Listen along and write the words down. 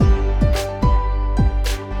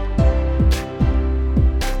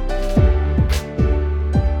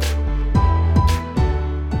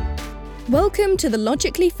to the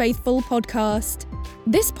Logically Faithful podcast.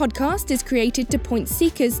 This podcast is created to point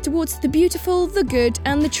seekers towards the beautiful, the good,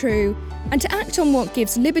 and the true, and to act on what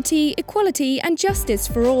gives liberty, equality, and justice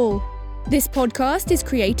for all. This podcast is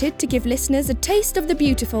created to give listeners a taste of the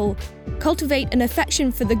beautiful, cultivate an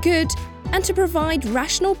affection for the good, and to provide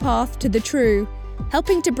rational path to the true,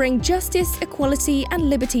 helping to bring justice, equality, and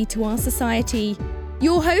liberty to our society.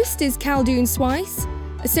 Your host is Khaldoon Swice,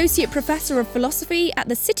 Associate Professor of Philosophy at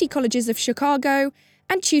the City Colleges of Chicago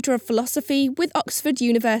and Tutor of Philosophy with Oxford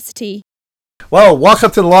University. Well,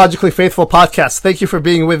 welcome to the Logically Faithful podcast. Thank you for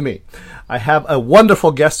being with me. I have a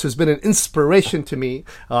wonderful guest who's been an inspiration to me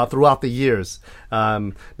throughout the years.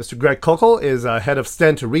 Mr. Greg Koukl is head of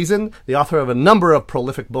Stand to Reason, the author of a number of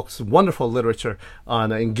prolific books, wonderful literature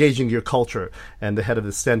on engaging your culture, and the head of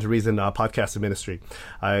the Stand to Reason podcast ministry.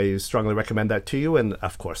 I strongly recommend that to you. And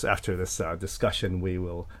of course, after this discussion, we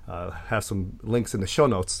will have some links in the show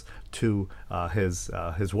notes to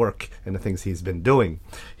his work and the things he's been doing.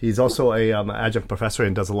 He's also a adjunct professor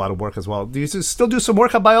and does a lot of work as well. Do you still do some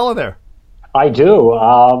work at Biola there? I do.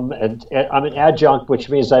 And I'm an adjunct, which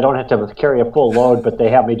means I don't have to carry a full load, but they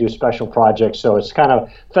have me do special projects. So it's kind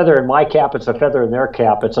of feather in my cap. It's a feather in their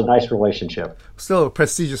cap. It's a nice relationship. Still a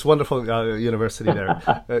prestigious, wonderful university there.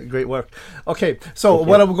 Great work. Okay, so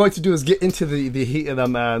what I'm going to do is get into the meat of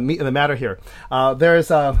the matter here.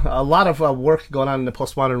 There's a lot of work going on in the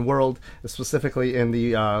postmodern world, specifically in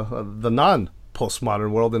the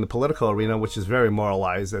non-postmodern world in the political arena, which is very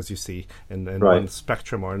moralized, as you see, in right. One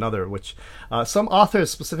spectrum or another, which some authors,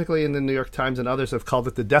 specifically in the New York Times and others, have called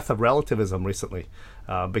it the death of relativism recently,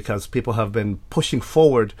 because people have been pushing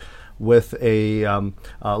forward with a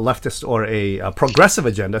leftist or a progressive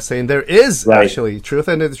agenda, saying there is right. actually truth,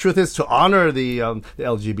 and the truth is to honor the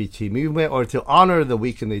LGBT movement, or to honor the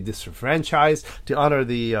weak and the disenfranchised, to honor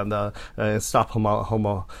the stop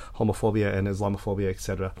homophobia and Islamophobia,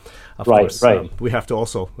 etc. Of right, course, right. We have to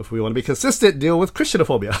also, if we want to be consistent, deal with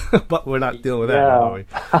Christianophobia, but we're not dealing with that now, are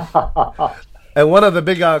we? And one of the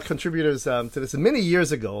big contributors to this many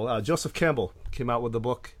years ago, Joseph Campbell, came out with the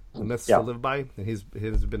book The Myths to Live By, and he's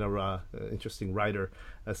been an interesting writer,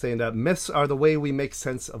 saying that myths are the way we make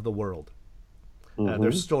sense of the world.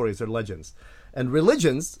 They're stories, they're legends. And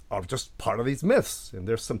religions are just part of these myths, and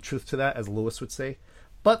there's some truth to that, as Lewis would say.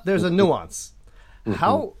 But there's a nuance.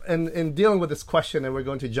 How, in dealing with this question, and we're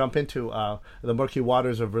going to jump into the murky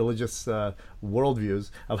waters of religious worldviews,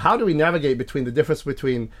 of how do we navigate between the difference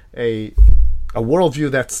between a worldview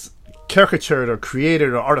that's caricatured or created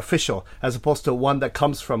or artificial, as opposed to one that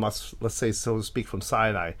comes from us, let's say, so to speak, from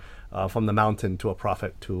Sinai, from the mountain to a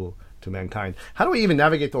prophet to mankind. How do we even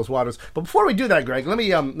navigate those waters? But before we do that, Greg, let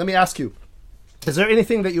me ask you: is there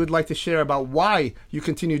anything that you would like to share about why you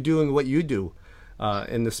continue doing what you do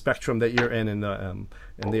in the spectrum that you're in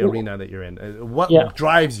the arena that you're in? What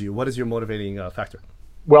drives you? What is your motivating factor?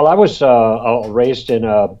 Well, I was raised in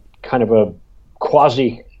a kind of a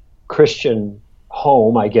quasi-Christian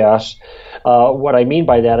home, I guess. What I mean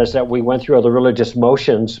by that is that we went through all the religious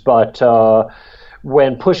motions, but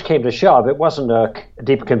when push came to shove, it wasn't a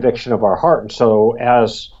deep conviction of our heart. And so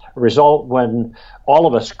as a result, when all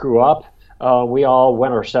of us grew up, we all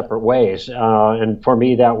went our separate ways. And for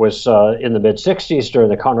me, that was in the mid-'60s during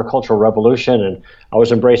the countercultural revolution, and I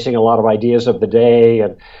was embracing a lot of ideas of the day.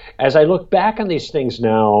 And as I look back on these things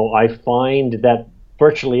now, I find that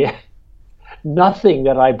virtually nothing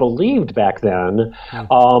that I believed back then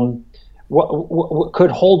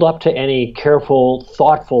could hold up to any careful,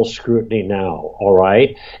 thoughtful scrutiny now, all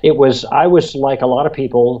right? I was like a lot of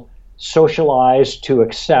people, socialized to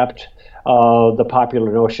accept the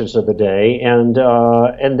popular notions of the day, and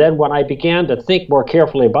then when I began to think more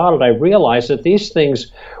carefully about it, I realized that these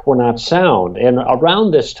things were not sound. And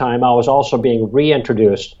around this time, I was also being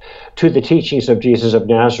reintroduced to the teachings of Jesus of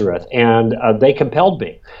Nazareth, and they compelled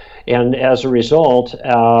me. And as a result,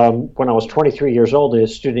 when I was 23 years old and a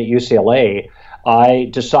student at UCLA,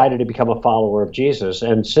 I decided to become a follower of Jesus.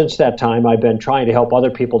 And since that time, I've been trying to help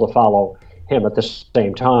other people to follow him at the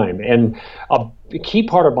same time. And a key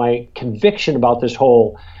part of my conviction about this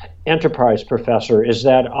whole enterprise, Professor, is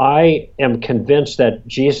that I am convinced that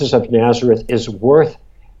Jesus of Nazareth is worth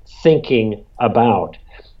thinking about.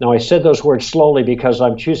 Now, I said those words slowly because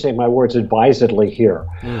I'm choosing my words advisedly here.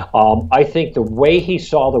 I think the way he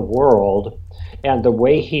saw the world and the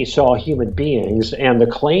way he saw human beings and the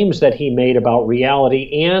claims that he made about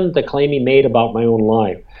reality and the claim he made about my own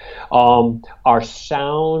life are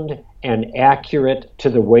sound and accurate to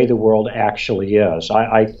the way the world actually is.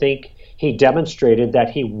 I think he demonstrated that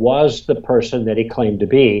he was the person that he claimed to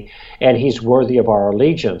be, and he's worthy of our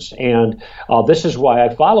allegiance. And this is why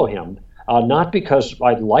I follow him. not because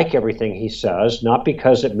I like everything he says, not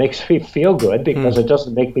because it makes me feel good, because it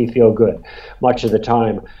doesn't make me feel good much of the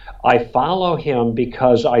time. I follow him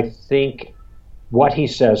because I think what he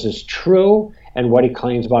says is true and what he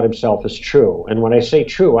claims about himself is true. And when I say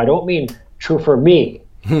true, I don't mean true for me.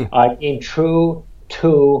 I mean true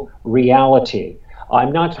to reality.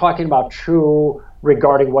 I'm not talking about true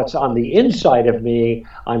regarding what's on the inside of me.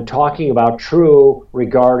 I'm talking about true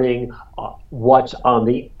regarding what's on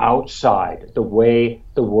the outside, the way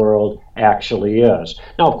the world actually is.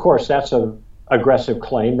 Now, of course, that's an aggressive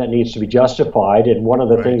claim that needs to be justified. And one of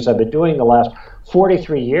the things I've been doing the last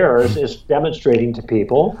 43 years is demonstrating to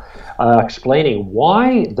people, explaining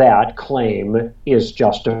why that claim is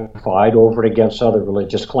justified over and against other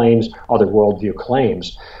religious claims, other worldview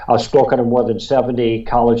claims. I've spoken on more than 70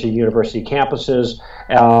 college and university campuses,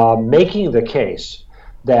 making the case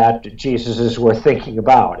that Jesus is worth thinking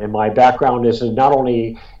about. And my background is not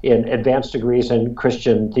only in advanced degrees in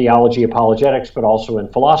Christian theology, apologetics, but also in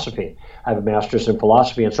philosophy. I have a master's in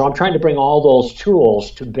philosophy. And so I'm trying to bring all those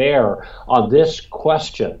tools to bear on this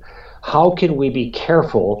question. How can we be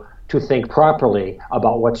careful to think properly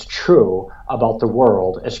about what's true about the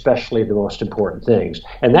world, especially the most important things?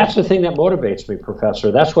 And that's the thing that motivates me,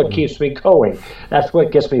 Professor. That's what keeps me going. That's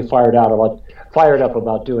what gets me fired up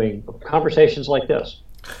about doing conversations like this.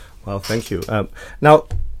 Well, thank you. Now,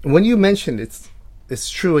 when you mentioned it's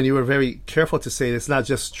true, and you were very careful to say it's not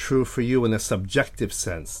just true for you in a subjective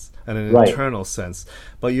sense and an internal sense,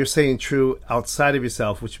 but you're saying true outside of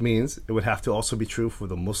yourself, which means it would have to also be true for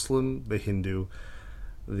the Muslim, the Hindu,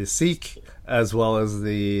 the Sikh, as well as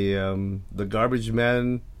the garbage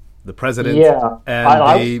man, the president,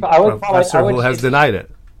 and the professor who has denied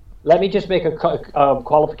it. Let me just make a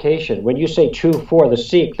qualification. When you say true for the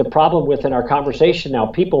Sikh, the problem within our conversation now,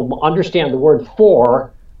 people understand the word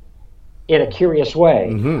for in a curious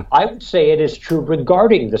way. I would say it is true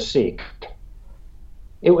regarding the Sikh.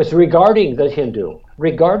 It was regarding the Hindu,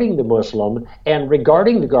 regarding the Muslim, and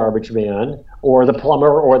regarding the garbage man or the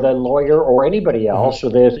plumber or the lawyer or anybody else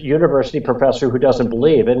or the university professor who doesn't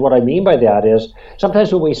believe. And what I mean by that is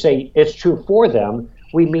sometimes when we say it's true for them,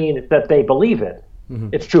 we mean that they believe it.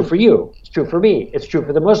 It's true for you. It's true for me. It's true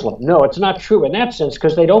for the Muslim. No, it's not true in that sense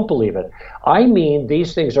because they don't believe it. I mean,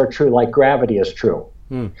 these things are true like gravity is true.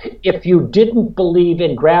 If you didn't believe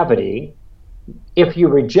in gravity, if you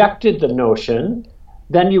rejected the notion,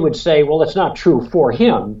 then you would say, well, it's not true for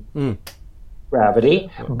him, gravity,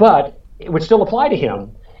 but it would still apply to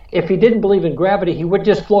him. If he didn't believe in gravity, he would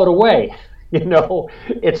just float away. You know,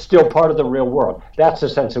 it's still part of the real world. That's the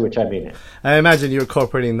sense in which I mean it. I imagine you're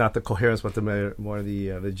incorporating not the coherence, but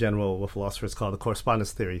the general, what philosophers call the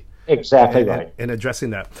correspondence theory. Exactly right. In addressing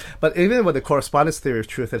that. But even with the correspondence theory of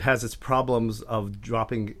truth, it has its problems of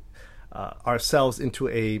dropping ourselves into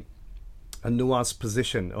a nuanced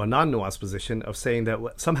position or non-nuanced position of saying that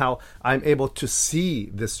somehow I'm able to see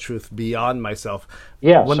this truth beyond myself.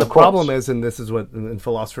 Yes, when the problem is, and this is what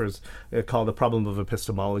philosophers call the problem of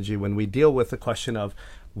epistemology, when we deal with the question of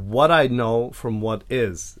what I know from what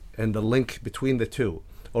is and the link between the two,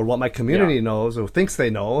 or what my community knows or thinks they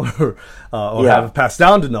know or have passed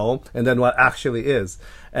down to know, and then what actually is.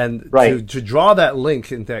 And to draw that link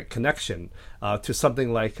and that connection to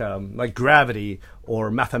something like gravity or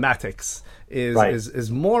mathematics is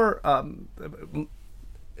more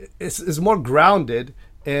grounded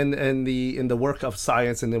in the work of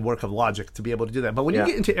science and the work of logic to be able to do that. But when you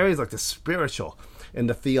get into areas like the spiritual and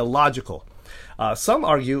the theological, some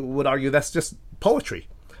would argue that's just poetry.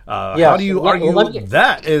 How do you argue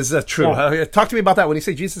that is true? Talk to me about that. When you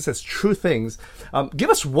say Jesus says true things, give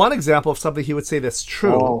us one example of something he would say that's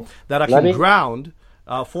true that I can ground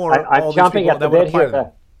for all these people that would apply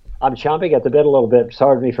them. I'm chomping at the bit a little bit.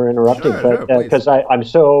 Pardon me for interrupting, because I'm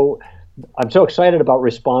so excited about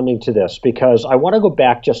responding to this because I want to go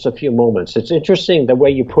back just a few moments. It's interesting the way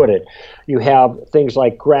you put it. You have things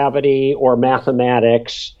like gravity or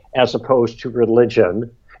mathematics as opposed to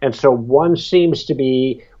religion. And so one seems to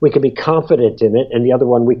be, we can be confident in it, and the other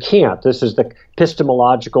one we can't. This is the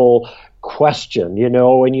epistemological question, you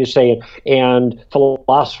know, and you say, and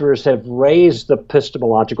philosophers have raised the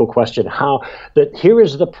epistemological question, how that here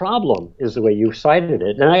is the problem, is the way you cited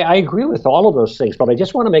it. And I agree with all of those things, but I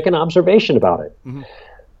just want to make an observation about it.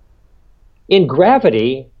 In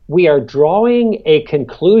gravity, we are drawing a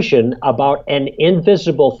conclusion about an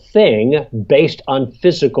invisible thing based on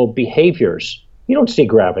physical behaviors. You don't see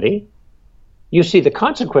gravity. You see the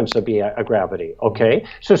consequence of a gravity, okay?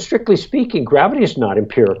 So strictly speaking, gravity is not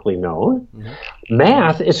empirically known.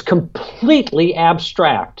 Math is completely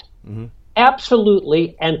abstract.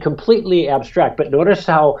 absolutely and completely abstract. But notice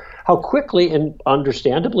how quickly and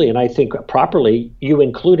understandably, and I think properly, you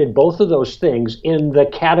included both of those things in the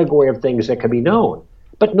category of things that can be known.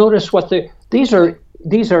 But notice these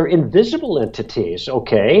are invisible entities,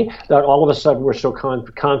 okay, that all of a sudden we're so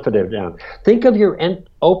confident in. Think of your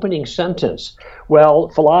opening sentence. Well,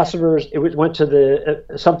 philosophers, went to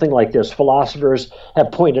something like this. Philosophers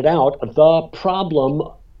have pointed out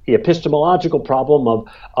the epistemological problem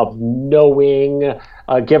of knowing,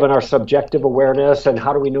 given our subjective awareness, and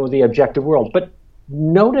how do we know the objective world. But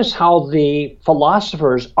notice how the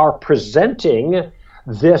philosophers are presenting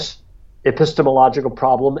this epistemological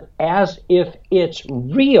problem as if it's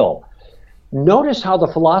real. Notice how the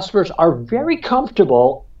philosophers are very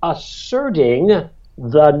comfortable asserting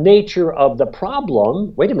the nature of the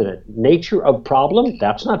problem. Wait a minute, nature of problem?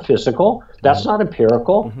 That's not physical. That's not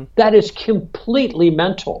empirical. Mm-hmm. That is completely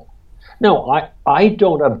mental. No, I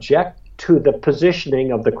don't object to the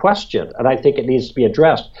positioning of the question, and I think it needs to be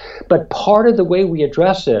addressed. But part of the way we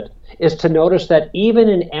address it is to notice that even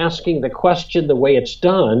in asking the question the way it's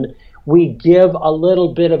done, we give a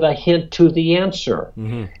little bit of a hint to the answer.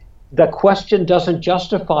 Mm-hmm. The question doesn't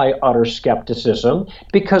justify utter skepticism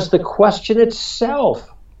because the question itself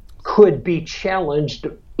could be challenged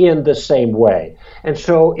in the same way. And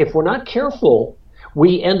so if we're not careful,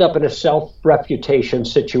 we end up in a self-refutation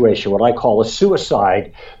situation, what I call a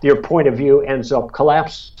suicide. Your point of view ends up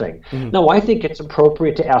collapsing. Mm-hmm. Now, I think it's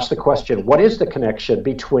appropriate to ask the question, what is the connection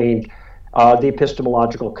between the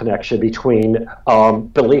epistemological connection between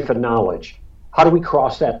belief and knowledge? How do we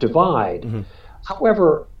cross that divide? Mm-hmm.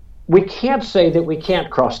 However, we can't say that we can't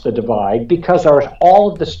cross the divide because all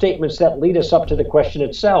of the statements that lead us up to the question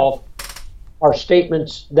itself are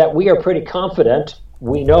statements that we are pretty confident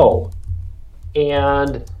we know.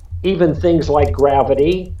 And even things like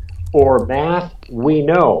gravity or math, we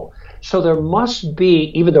know. So there must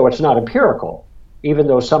be, even though it's not empirical, even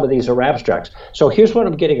though some of these are abstracts. So here's what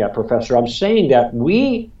I'm getting at, Professor. I'm saying that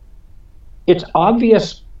it's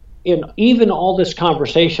obvious in even all this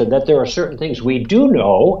conversation that there are certain things we do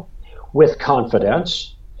know with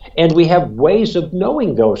confidence, and we have ways of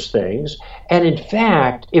knowing those things. And in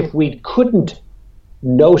fact, if we couldn't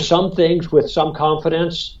know some things with some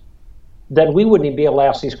confidence, then we wouldn't even be able to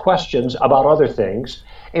ask these questions about other things.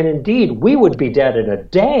 And indeed, we would be dead in a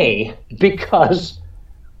day because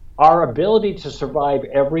our ability to survive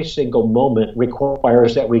every single moment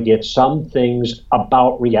requires that we get some things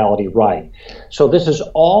about reality right. So this is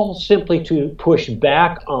all simply to push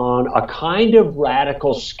back on a kind of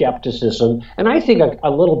radical skepticism, and I think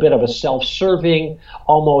a little bit of a self-serving,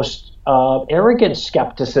 almost arrogant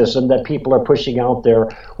skepticism that people are pushing out there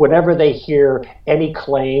whenever they hear any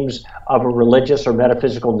claims of a religious or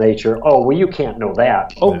metaphysical nature. Oh, well, you can't know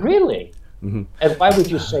that. Oh, really? Mm-hmm. And why would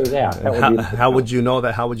you say that? How would you know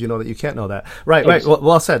that? How would you know that you can't know that? Right.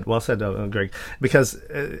 Well said, Greg. Because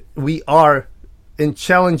we are, in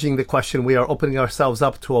challenging the question, we are opening ourselves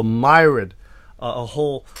up to a myriad, a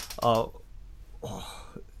whole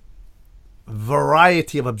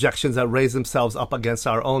variety of objections that raise themselves up against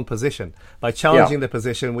our own position. By challenging the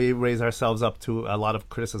position, we raise ourselves up to a lot of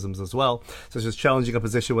criticisms as well, such as challenging a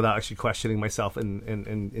position without actually questioning myself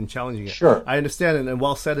in challenging it. Sure. I understand, and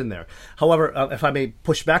well said in there. However, if I may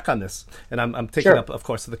push back on this, and I'm taking up, of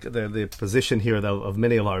course, the position here of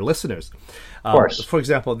many of our listeners. Of course. For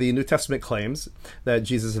example, the New Testament claims that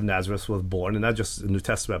Jesus of Nazareth was born, and not just the New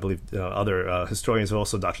Testament, I believe other historians have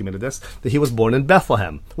also documented this, that he was born in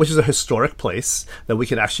Bethlehem, which is a historic place that we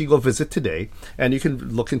can actually go visit today, and you can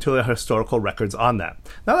look into the historical records on that.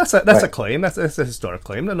 Now, that's a claim. That's a historic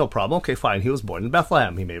claim. No problem. Okay, fine. He was born in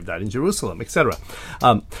Bethlehem. He may have died in Jerusalem, etc.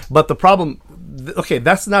 But the problem,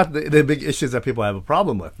 that's not the big issues that people have a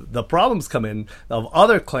problem with. The problems come in of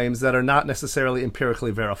other claims that are not necessarily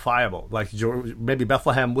empirically verifiable. Like maybe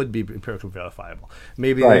Bethlehem would be empirically verifiable.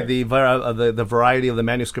 Maybe the variety of the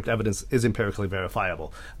manuscript evidence is empirically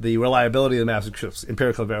verifiable. The reliability of the manuscripts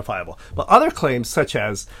empirically verifiable. But other claims, such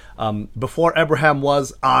as before Abraham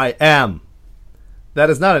was, I am. That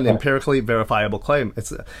is not an empirically verifiable claim.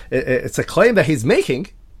 It's a claim that he's making.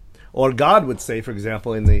 Or God would say, for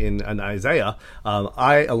example, in Isaiah,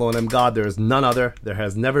 I alone am God, there is none other, there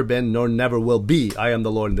has never been, nor never will be. I am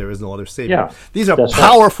the Lord, and there is no other Savior. Yeah, these are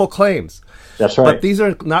powerful claims. That's right. But these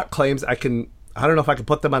are not claims I don't know if I can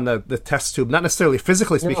put them on the test tube, not necessarily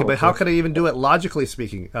physically speaking, but how could I even do it logically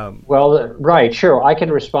speaking? Right, sure. I can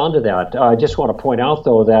respond to that. I just want to point out,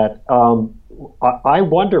 though, that I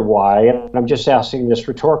wonder why, and I'm just asking this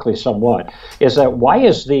rhetorically somewhat, is that why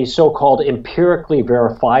is the so-called empirically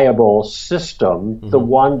verifiable system the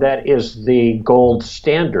one that is the gold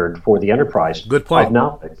standard for the enterprise Good point. of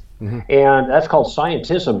knowledge? And that's called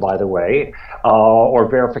scientism, by the way, or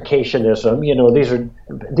verificationism. You know,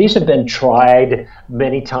 these have been tried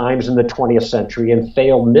many times in the 20th century and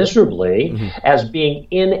failed miserably as being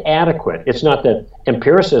inadequate. It's not that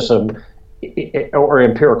empiricism or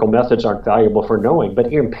empirical methods aren't valuable for knowing,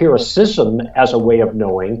 but empiricism as a way of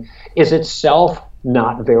knowing is itself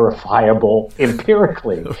not verifiable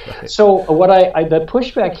empirically. Right. So what the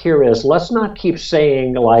pushback here is, let's not keep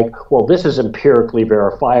saying like, well, this is empirically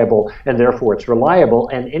verifiable and therefore it's reliable,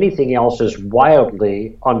 and anything else is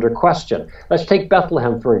wildly under question. Let's take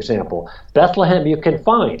Bethlehem, for example. Bethlehem you can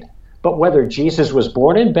find, but whether Jesus was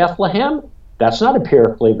born in Bethlehem, that's not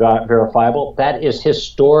empirically verifiable. That is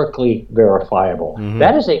historically verifiable.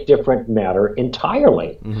 That is a different matter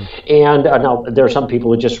entirely. And now there are some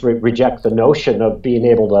people who just reject the notion of being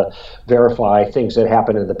able to verify things that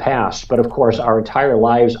happened in the past. But of course, our entire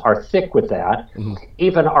lives are thick with that.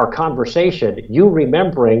 Even our conversation, you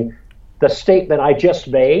remembering the statement I just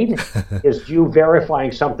made is you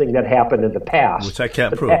verifying something that happened in the past, which I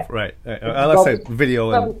can't prove. Right. Unless I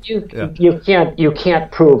video. You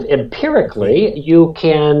can't prove empirically. You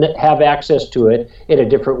can have access to it in a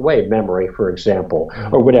different way, memory, for example,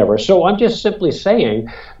 or whatever. So I'm just simply saying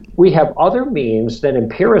we have other means than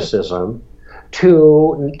empiricism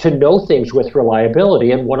to know things with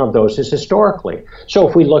reliability, and one of those is historically. So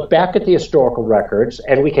if we look back at the historical records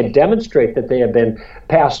and we can demonstrate that they have been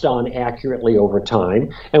passed on accurately over time,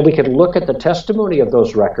 and we can look at the testimony of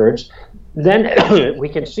those records, then we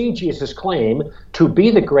can see Jesus' claim to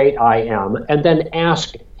be the great I am, and then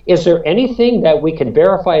ask, is there anything that we can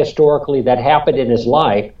verify historically that happened in his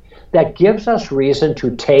life that gives us reason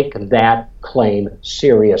to take that claim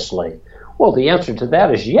seriously? Well, the answer to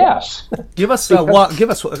that is yes. Give us one.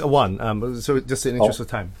 So just in the interest of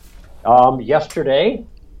time. Yesterday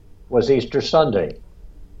was Easter Sunday.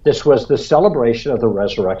 This was the celebration of the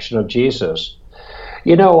resurrection of Jesus.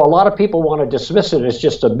 You know, a lot of people want to dismiss it as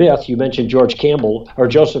just a myth. You mentioned Joseph Campbell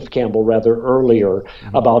earlier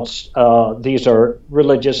about these are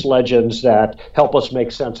religious legends that help us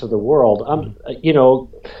make sense of the world.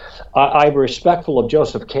 I'm respectful of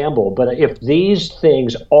Joseph Campbell, but if these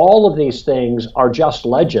things, all of these things are just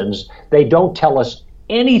legends, they don't tell us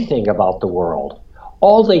anything about the world.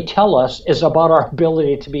 All they tell us is about our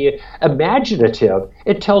ability to be imaginative.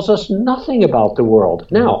 It tells us nothing about the world.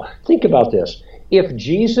 Now, think about this. If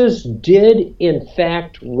Jesus did, in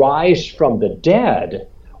fact, rise from the dead,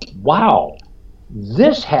 wow,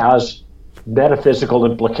 this has metaphysical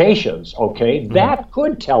implications, okay? That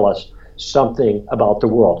could tell us something about the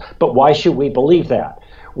world. But why should we believe that?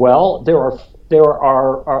 Well, there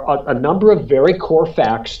are a number of very core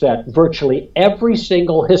facts that virtually every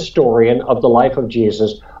single historian of the life of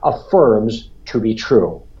Jesus affirms to be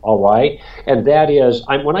true. All right? And that is,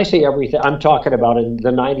 when I say everything, I'm talking about in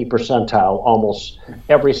the 90 percentile, almost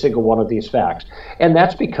every single one of these facts. And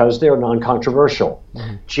that's because they're non-controversial.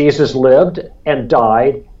 Jesus lived and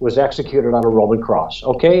died, was executed on a Roman cross.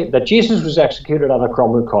 Okay? That Jesus was executed on a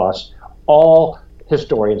Roman cross, all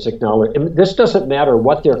historians acknowledge. And this doesn't matter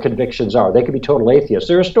what their convictions are. They could be total atheists.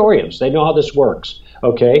 They're historians. They know how this works.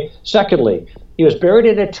 Okay? Secondly, he was buried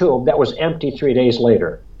in a tomb that was empty 3 days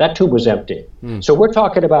later. That tomb was empty. So we're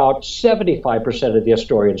talking about 75% of the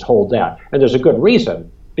historians hold that. And there's a good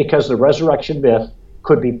reason, because the resurrection myth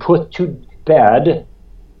could be put to bed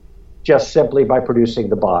just simply by producing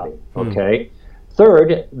the body. Okay?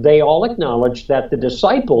 Third, they all acknowledge that the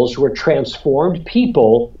disciples were transformed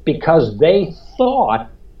people because they thought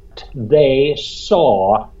they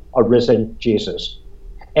saw a risen Jesus.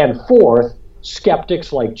 And fourth,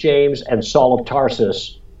 skeptics like James and Saul of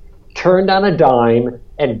Tarsus turned on a dime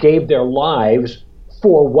and gave their lives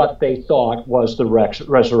for what they thought was the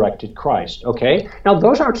resurrected Christ. Okay? Now,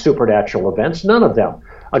 those aren't supernatural events, none of them.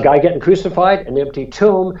 A guy getting crucified, an empty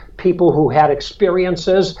tomb, people who had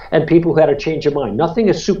experiences, and people who had a change of mind. Nothing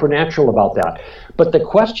is supernatural about that. But the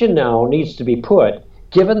question now needs to be put,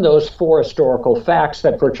 given those four historical facts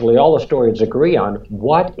that virtually all historians agree on,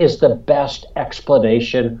 what is the best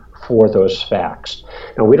explanation for those facts?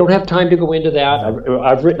 Now, we don't have time to go into that.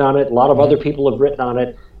 I've written on it. A lot of other people have written on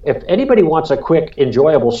it. If anybody wants a quick,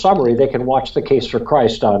 enjoyable summary, they can watch The Case for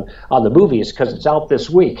Christ on the movies, because it's out this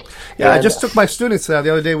week. Yeah, and I just took my students the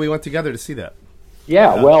other day. We went together to see that.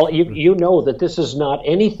 Yeah, well, you know that this is not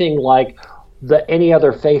anything like any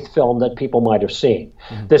other faith film that people might have seen.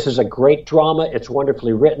 This is a great drama. It's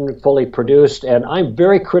wonderfully written, fully produced, and I'm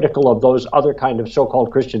very critical of those other kind of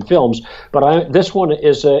so-called Christian films. But this one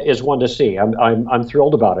is one to see. I'm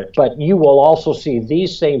thrilled about it. But you will also see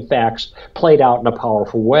these same facts played out in a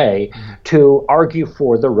powerful way to argue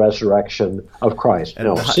for the resurrection of Christ.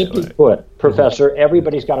 No, simply put, Professor,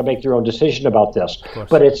 everybody's got to make their own decision about this.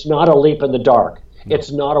 But it's not a leap in the dark.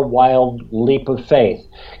 It's not a wild leap of faith.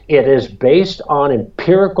 It is based on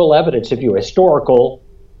empirical evidence, historical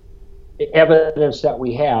evidence that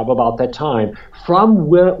we have about that time, from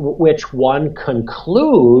which one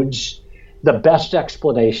concludes the best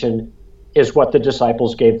explanation is what the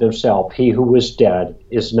disciples gave themselves. He who was dead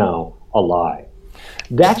is now alive.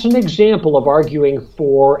 That's an example of arguing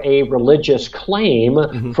for a religious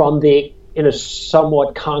claim from in a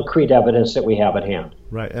somewhat concrete evidence that we have at hand.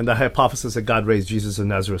 Right, and the hypothesis that God raised Jesus of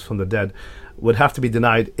Nazareth from the dead would have to be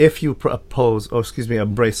denied if you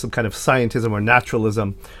embrace some kind of scientism or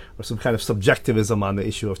naturalism or some kind of subjectivism on the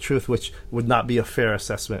issue of truth, which would not be a fair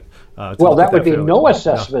assessment. Well, that would be no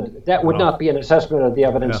assessment. No. That would not be an assessment of the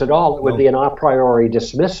evidence at all. It would be an a priori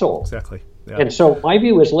dismissal. Exactly. Yeah. And so my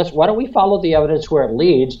view is, why don't we follow the evidence where it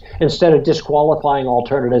leads instead of disqualifying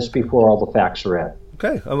alternatives before all the facts are in?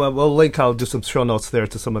 Okay, I'll do some show notes there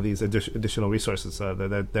to some of these additional resources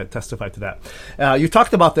that testify to that. You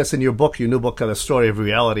talked about this in your book, your new book, The Story of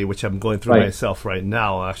Reality, which I'm going through myself right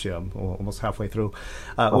now. Actually, I'm almost halfway through,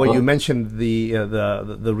 where you mentioned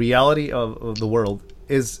the reality of the world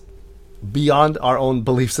is beyond our own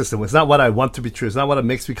belief system. It's not what I want to be true. It's not what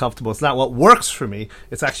makes me comfortable. It's not what works for me.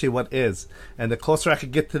 It's actually what is. And the closer I can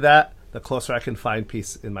get to that, the closer I can find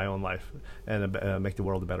peace in my own life and make the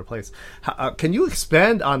world a better place. Can you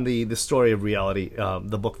expand on the story of reality,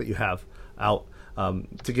 the book that you have out,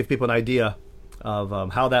 to give people an idea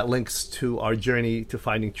of how that links to our journey to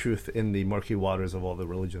finding truth in the murky waters of all the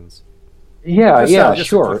religions? Sure.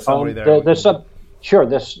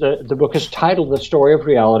 The book is titled The Story of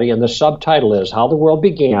Reality, and the subtitle is How the World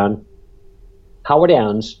Began, How It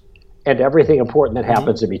Ends, and everything important that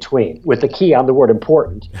happens in between, with the key on the word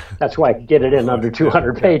important. That's why I can get it in under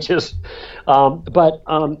 200 pages. But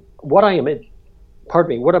what I'm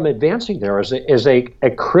advancing there is a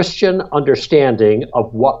Christian understanding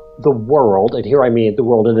of what the world, and here I mean the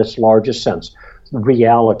world in its largest sense,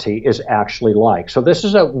 reality is actually like. So this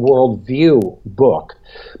is a worldview book.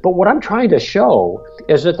 But what I'm trying to show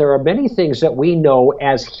is that there are many things that we know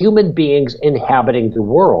as human beings inhabiting the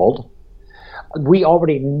world. We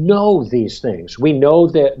already know these things. We know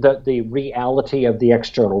the reality of the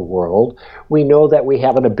external world. We know that we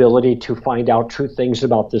have an ability to find out true things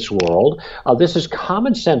about this world. This is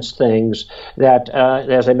common sense things that,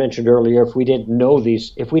 as I mentioned earlier, if we didn't know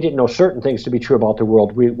certain things to be true about the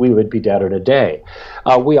world, we would be dead in a day.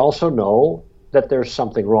 We also know that there's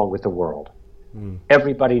something wrong with the world.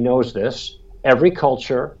 Everybody knows this. Every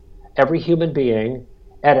culture, every human being,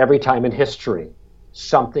 at every time in history.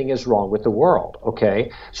 Something is wrong with the world,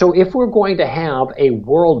 okay? So if we're going to have a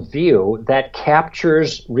worldview that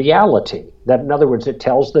captures reality, that in other words, it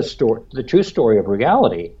tells the true story of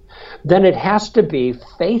reality, then it has to be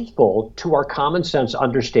faithful to our common sense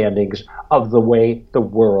understandings of the way the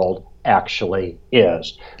world actually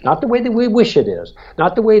is. Not the way that we wish it is,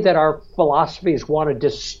 not the way that our philosophies want to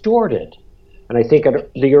distort it. And I think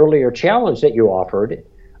the earlier challenge that you offered,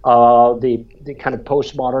 the kind of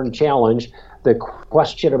postmodern challenge, the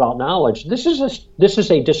question about knowledge, this is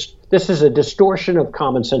a distortion of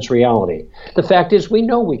common sense reality. The fact is, we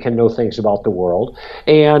know we can know things about the world,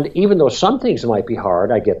 and even though some things might be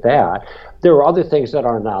hard, I get that, there are other things that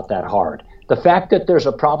are not that hard. The fact that there's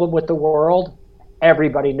a problem with the world,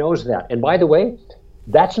 everybody knows that. And by the way,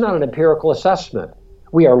 that's not an empirical assessment.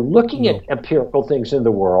 We are looking at empirical things in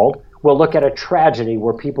the world. We'll look at a tragedy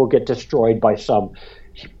where people get destroyed by some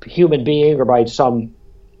human being or by some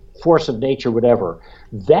force of nature, whatever.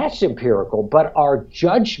 That's empirical, but our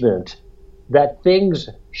judgment that things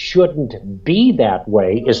shouldn't be that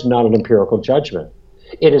way is not an empirical judgment.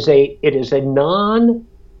 It is a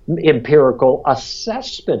non-empirical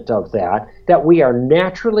assessment of that we are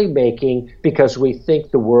naturally making because we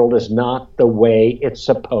think the world is not the way it's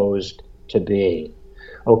supposed to be.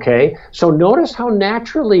 Okay? So notice how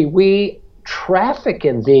naturally we traffic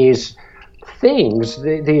in these things,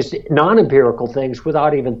 these non-empirical things,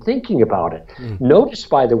 without even thinking about it. Notice,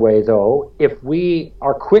 by the way, though, if we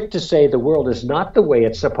are quick to say the world is not the way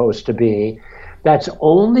it's supposed to be, that's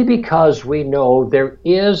only because we know there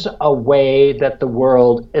is a way that the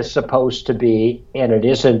world is supposed to be, and it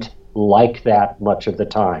isn't like that much of the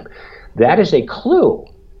time. That is a clue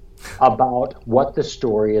about what the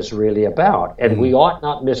story is really about. And we ought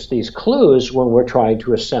not miss these clues when we're trying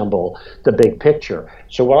to assemble the big picture.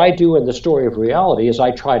 So what I do in the story of reality is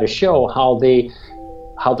I try to show how the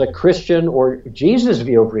Christian or Jesus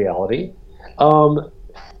view of reality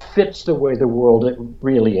fits the way the world it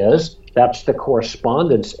really is. That's the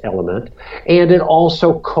correspondence element. And it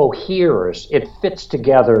also coheres. It fits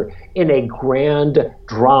together in a grand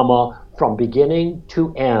drama from beginning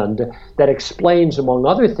to end that explains, among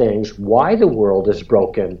other things, why the world is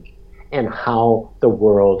broken and how the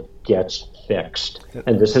world gets fixed.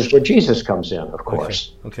 And this is where Jesus comes in, of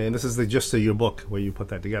course. Okay. And this is the gist of your book where you put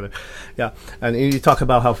that together. Yeah. And you talk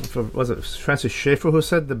about how, was it Francis Schaeffer who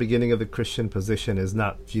said the beginning of the Christian position is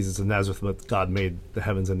not Jesus of Nazareth, but God made the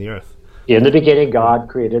heavens and the earth. In the beginning, God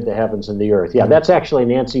created the heavens and the earth. Yeah, that's actually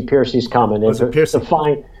Nancy Pearcey's comment.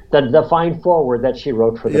 The fine foreword that she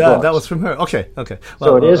wrote for the book. Yeah, that was from her. Okay. Well,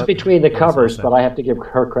 so it is between the covers, but I have to give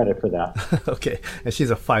her credit for that. Okay, and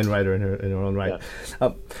she's a fine writer in her own right.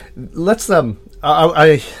 Yeah. Let's. I'm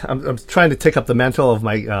trying to take up the mantle of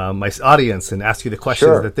my audience and ask you the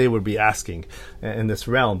questions that they would be asking in this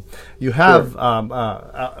realm. You have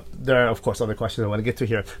there are of course other questions I want to get to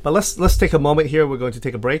here, but let's take a moment here. We're going to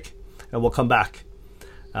take a break, and we'll come back.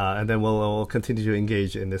 And then we'll continue to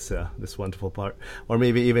engage in this wonderful part, or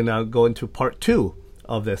maybe even go into part 2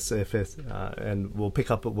 of this, and we'll pick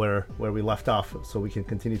up where we left off, so we can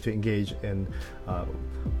continue to engage and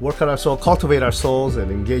work on our soul, cultivate our souls, and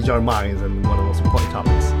engage our minds in one of those important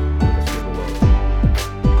topics.